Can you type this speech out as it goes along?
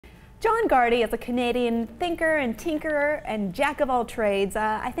John Gardi is a Canadian thinker and tinkerer and jack of all trades.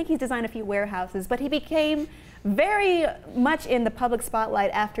 I think he's designed a few warehouses, but he became very much in the public spotlight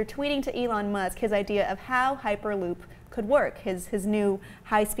after tweeting to Elon Musk his idea of how Hyperloop could work, his new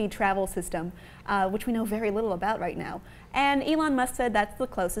high-speed travel system, which we know very little about right now. And Elon Musk said that's the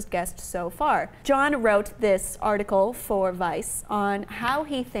closest guest so far. John wrote this article for Vice on how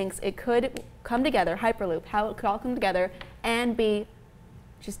he thinks it could come together, Hyperloop, how it could all come together and be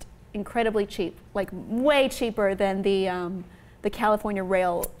just incredibly cheap, like way cheaper than the California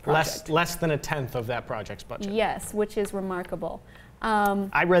Rail project. Less than a tenth of that project's budget. Yes, which is remarkable.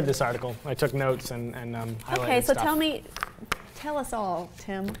 I read this article. I took notes and highlighted Okay, so stuff. tell us all,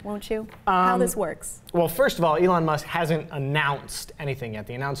 Tim, won't you, how this works? Well, first of all, Elon Musk hasn't announced anything yet.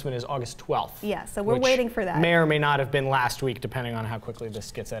 The announcement is August 12th. Yeah, so we're waiting for that. May or may not have been last week, depending on how quickly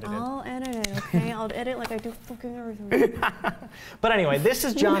this gets edited. I'll edit it, okay? I'll edit like I do fucking everything. But anyway, this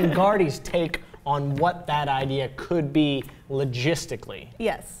is John Gardi's take on what that idea could be logistically.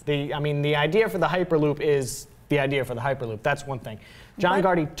 Yes. I mean, the idea for the Hyperloop is the idea for the Hyperloop. That's one thing. John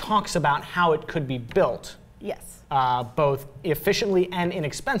Gardi talks about how it could be built. Yes. Both efficiently and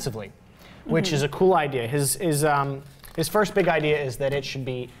inexpensively, which is a cool idea. His first big idea is that it should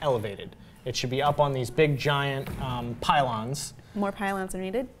be elevated. It should be up on these big, giant pylons. More pylons are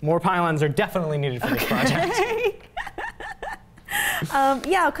needed? More pylons are definitely needed for this project.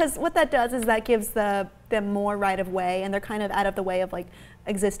 Yeah, because what that does is that gives them more right-of-way, and they're kind of out of the way of like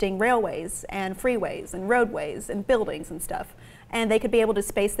existing railways and freeways and roadways and buildings and stuff. And they could be able to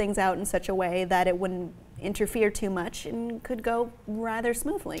space things out in such a way that it wouldn't interfere too much and could go rather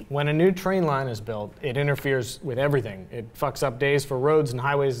smoothly. When a new train line is built, it interferes with everything. It fucks up days for roads and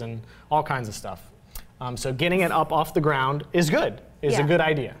highways and all kinds of stuff. So getting it up off the ground is good, is a good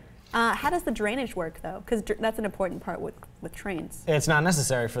idea. How does the drainage work, though? Because that's an important part with trains. It's not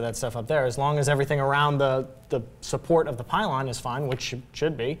necessary for that stuff up there. As long as everything around the support of the pylon is fine, which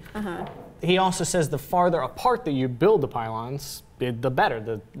should be. He also says the farther apart that you build the pylons, the better,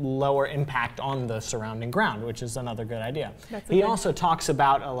 the lower impact on the surrounding ground, which is another good idea. He also talks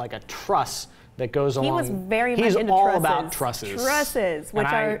about like a truss that goes along. He was very much into all trusses. About trusses. Trusses, which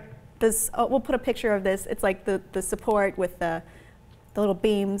are this. Oh, we'll put a picture of this. It's like the support with the little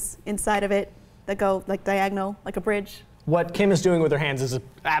beams inside of it that go like diagonal, like a bridge. What Kim is doing with her hands is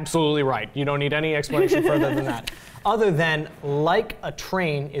absolutely right. You don't need any explanation further than that. Other than, like a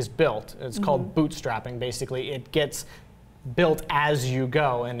train is built, it's called bootstrapping, basically. It gets built as you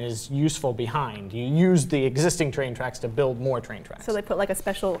go and is useful behind. You use the existing train tracks to build more train tracks. So they put like a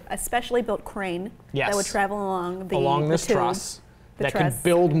specially built crane that would travel along this truss that could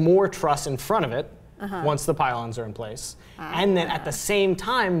build more truss in front of it once the pylons are in place. And then at the same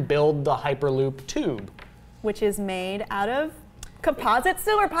time build the Hyperloop tube. Which is made out of composite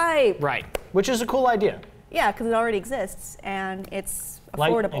sewer pipe. Right, which is a cool idea. Yeah, because it already exists and it's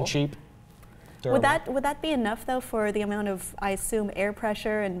affordable. Light and cheap. Would that be enough though for the amount of, I assume, air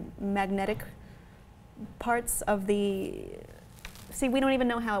pressure and magnetic parts of the? See, we don't even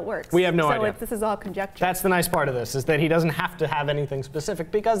know how it works. We have no idea. So this is all conjecture. That's the nice part of this, is that he doesn't have to have anything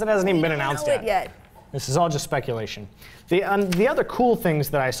specific because it hasn't even been announced yet. This is all just speculation. The other cool things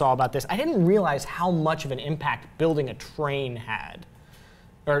that I saw about this, I didn't realize how much of an impact building a train had.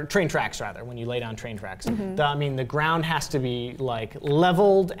 Or train tracks, rather, when you lay down train tracks. I mean, the ground has to be like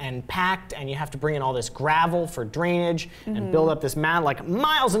leveled and packed, and you have to bring in all this gravel for drainage and build up this like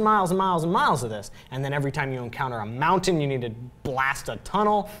miles and miles and miles and miles of this. And then every time you encounter a mountain, you need to blast a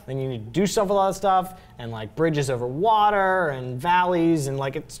tunnel. Then you need to do stuff with all that stuff, and like bridges over water and valleys, and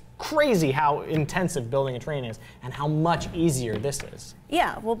like it's crazy how intensive building a train is and how much easier this is.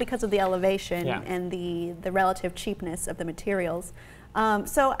 Yeah, well, because of the elevation and the relative cheapness of the materials.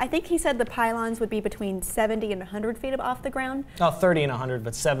 So I think he said the pylons would be between 70 and 100 feet off the ground. Oh, 30 and 100,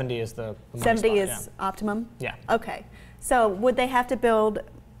 but 70 is the 70 spot, is optimum? Yeah. Okay. So would they have to build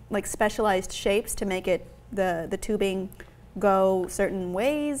like specialized shapes to make it the tubing go certain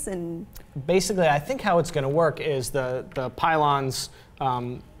ways? And basically, I think how it's going to work is the pylons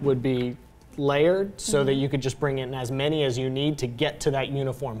would be layered so that you could just bring in as many as you need to get to that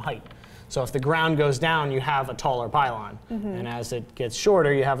uniform height. So if the ground goes down, you have a taller pylon, and as it gets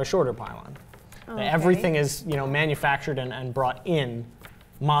shorter, you have a shorter pylon. Okay. Everything is, manufactured and brought in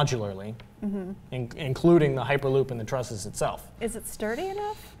modularly, including the Hyperloop and the trusses itself. Is it sturdy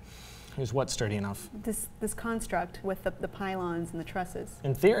enough? Is what sturdy enough? This construct with the pylons and the trusses.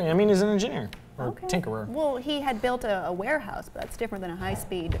 In theory, I mean, he's an engineer or tinkerer. Well, he had built a warehouse, but that's different than a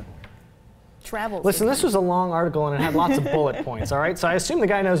high-speed travel. Listen, this was a long article and it had lots of bullet points, all right? So I assume the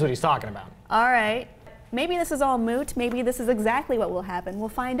guy knows what he's talking about. All right. maybe this is all moot. Maybe this is exactly what will happen. We'll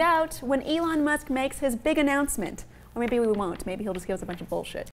find out when Elon Musk makes his big announcement. Or maybe we won't. Maybe he'll just give us a bunch of bullshit.